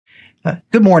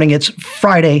Good morning. It's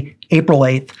Friday, April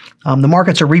 8th. The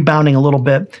markets are rebounding a little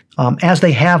bit, as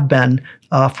they have been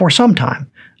for some time.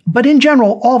 But in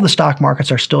general, all the stock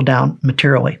markets are still down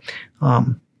materially.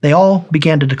 They all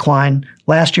began to decline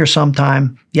last year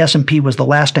sometime. The S&P was the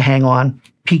last to hang on,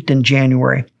 peaked in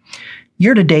January.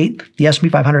 Year to date, the S&P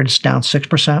 500 is down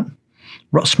 6%.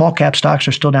 Small cap stocks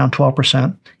are still down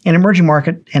 12%. And emerging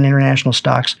market and international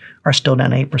stocks are still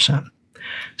down 8%.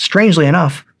 Strangely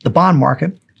enough, the bond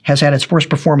market has had its worst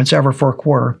performance ever for a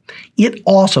quarter. It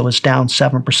also is down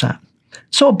 7%.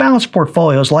 So a balanced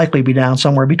portfolio is likely to be down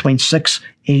somewhere between 6,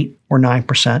 8, or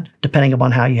 9%, depending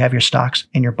upon how you have your stocks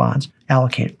and your bonds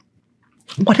allocated.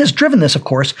 What has driven this, of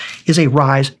course, is a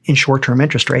rise in short-term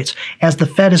interest rates as the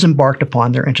Fed has embarked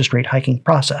upon their interest rate hiking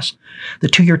process. The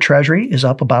 2-year Treasury is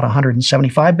up about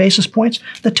 175 basis points.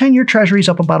 The 10-year Treasury is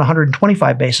up about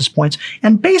 125 basis points.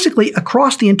 And basically,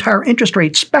 across the entire interest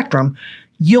rate spectrum,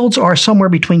 yields are somewhere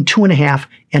between 2.5%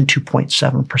 and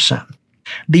 2.7%.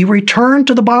 The return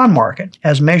to the bond market,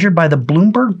 as measured by the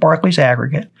Bloomberg Barclays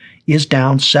aggregate, is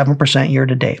down 7% year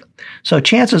to date. So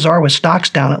chances are, with stocks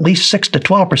down at least 6 to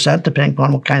 12%, depending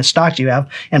on what kind of stocks you have,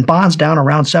 and bonds down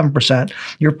around 7%,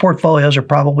 your portfolios are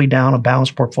probably down. A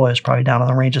balanced portfolio is probably down in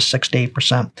the range of 6 to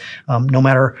 8%, no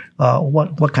matter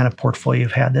what kind of portfolio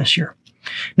you've had this year.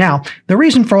 Now, the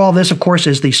reason for all this, of course,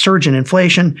 is the surge in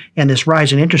inflation, and this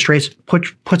rise in interest rates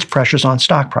puts pressures on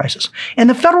stock prices. And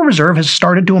the Federal Reserve has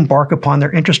started to embark upon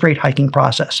their interest rate hiking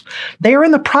process. They are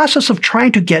in the process of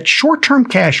trying to get short-term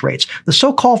cash rates, the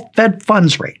so-called Fed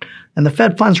funds rate. And the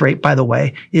Fed funds rate, by the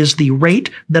way, is the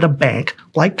rate that a bank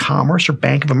like Commerce or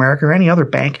Bank of America or any other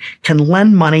bank can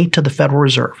lend money to the Federal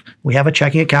Reserve. We have a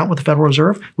checking account with the Federal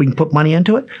Reserve. We can put money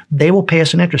into it. They will pay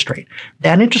us an interest rate.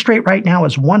 That interest rate right now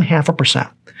is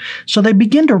 0.5%. So they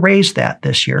begin to raise that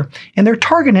this year, and their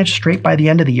target interest rate by the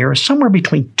end of the year is somewhere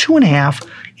between 2.5%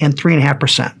 and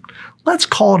 3.5%. Let's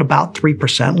call it about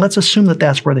 3%. Let's assume that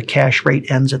that's where the cash rate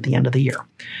ends at the end of the year.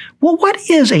 Well, what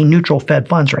is a neutral Fed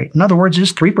funds rate? In other words,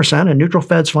 is 3% a neutral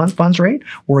Fed funds rate?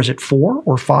 Or is it 4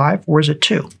 or 5 or is it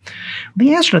 2?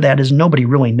 The answer to that is nobody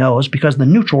really knows, because the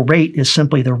neutral rate is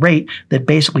simply the rate that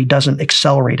basically doesn't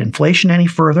accelerate inflation any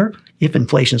further if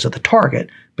inflation is at the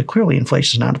target, but clearly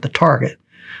inflation is not at the target.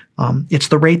 It's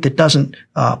the rate that doesn't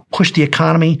push the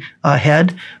economy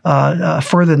ahead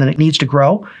further than it needs to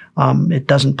grow. It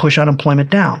doesn't push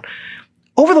unemployment down.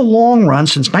 Over the long run,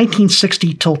 since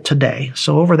 1960 till today,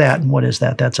 so over that, what is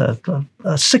that? That's a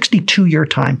 62-year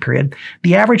time period.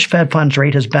 The average Fed funds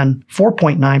rate has been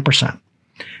 4.9%.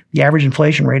 The average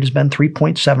inflation rate has been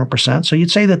 3.7%. So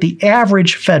you'd say that the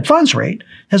average Fed funds rate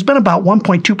has been about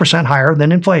 1.2% higher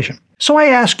than inflation. So I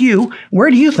ask you, where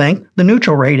do you think the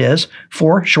neutral rate is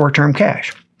for short-term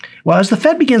cash? Well, as the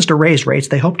Fed begins to raise rates,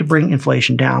 they hope to bring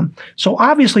inflation down. So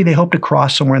obviously they hope to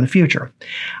cross somewhere in the future.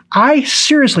 I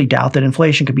seriously doubt that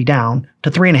inflation could be down to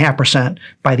 3.5%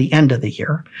 by the end of the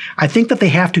year. I think that they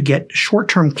have to get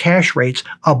short-term cash rates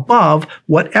above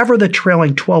whatever the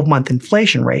trailing 12-month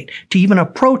inflation rate to even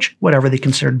approach whatever they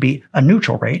consider to be a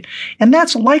neutral rate. And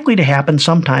that's likely to happen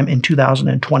sometime in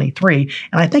 2023.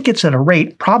 And I think it's at a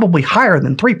rate probably higher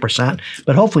than 3%,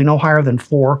 but hopefully no higher than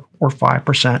 4 or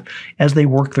 5% as they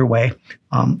work their way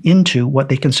into what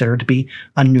they consider to be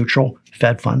a neutral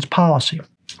Fed funds policy.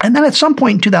 And then at some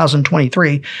point in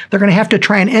 2023, they're going to have to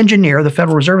try and engineer, the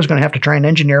Federal Reserve is going to have to try and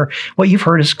engineer what you've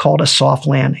heard is called a soft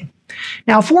landing.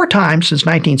 Now, 4 times since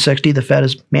 1960, the Fed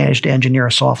has managed to engineer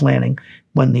a soft landing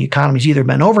when the economy's either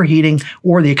been overheating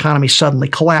or the economy suddenly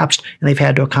collapsed and they've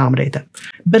had to accommodate them.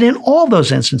 But in all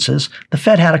those instances, the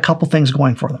Fed had a couple things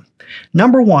going for them.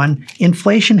 Number one,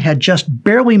 inflation had just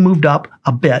barely moved up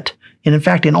a bit. And in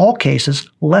fact, in all cases,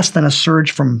 less than a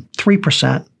surge from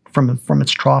 3% from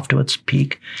its trough to its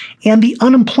peak. And the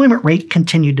unemployment rate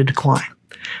continued to decline.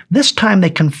 This time they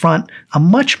confront a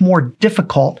much more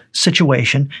difficult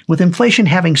situation, with inflation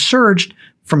having surged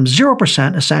from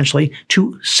 0% essentially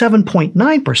to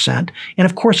 7.9%, and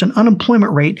of course an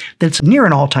unemployment rate that's near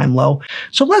an all-time low.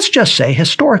 So let's just say,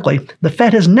 historically, the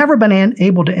Fed has never been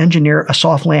able to engineer a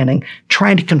soft landing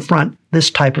trying to confront this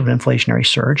type of inflationary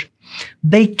surge.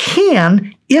 They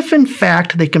can, if in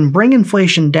fact they can bring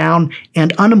inflation down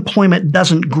and unemployment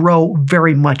doesn't grow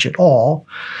very much at all.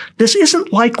 This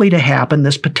isn't likely to happen.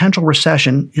 This potential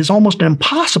recession is almost an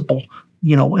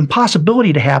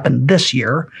impossibility to happen this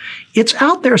year. It's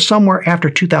out there somewhere after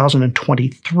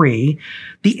 2023.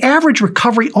 The average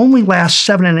recovery only lasts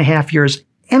 7.5 years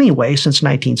anyway since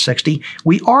 1960.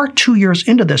 We are 2 years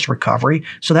into this recovery,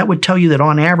 so that would tell you that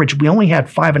on average, we only had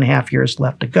 5.5 years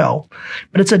left to go.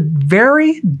 But it's a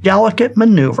very delicate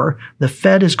maneuver the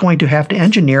Fed is going to have to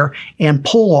engineer and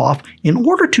pull off in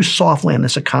order to soft land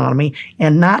this economy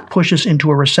and not push us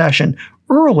into a recession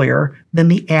earlier than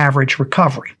the average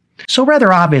recovery. So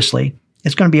rather obviously,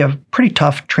 it's going to be a pretty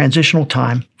tough transitional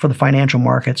time for the financial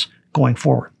markets going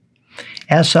forward.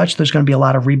 As such, there's going to be a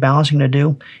lot of rebalancing to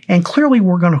do, and clearly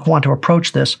we're going to want to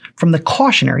approach this from the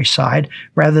cautionary side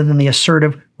rather than the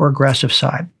assertive or aggressive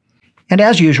side. And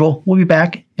as usual, we'll be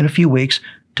back in a few weeks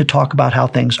to talk about how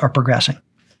things are progressing.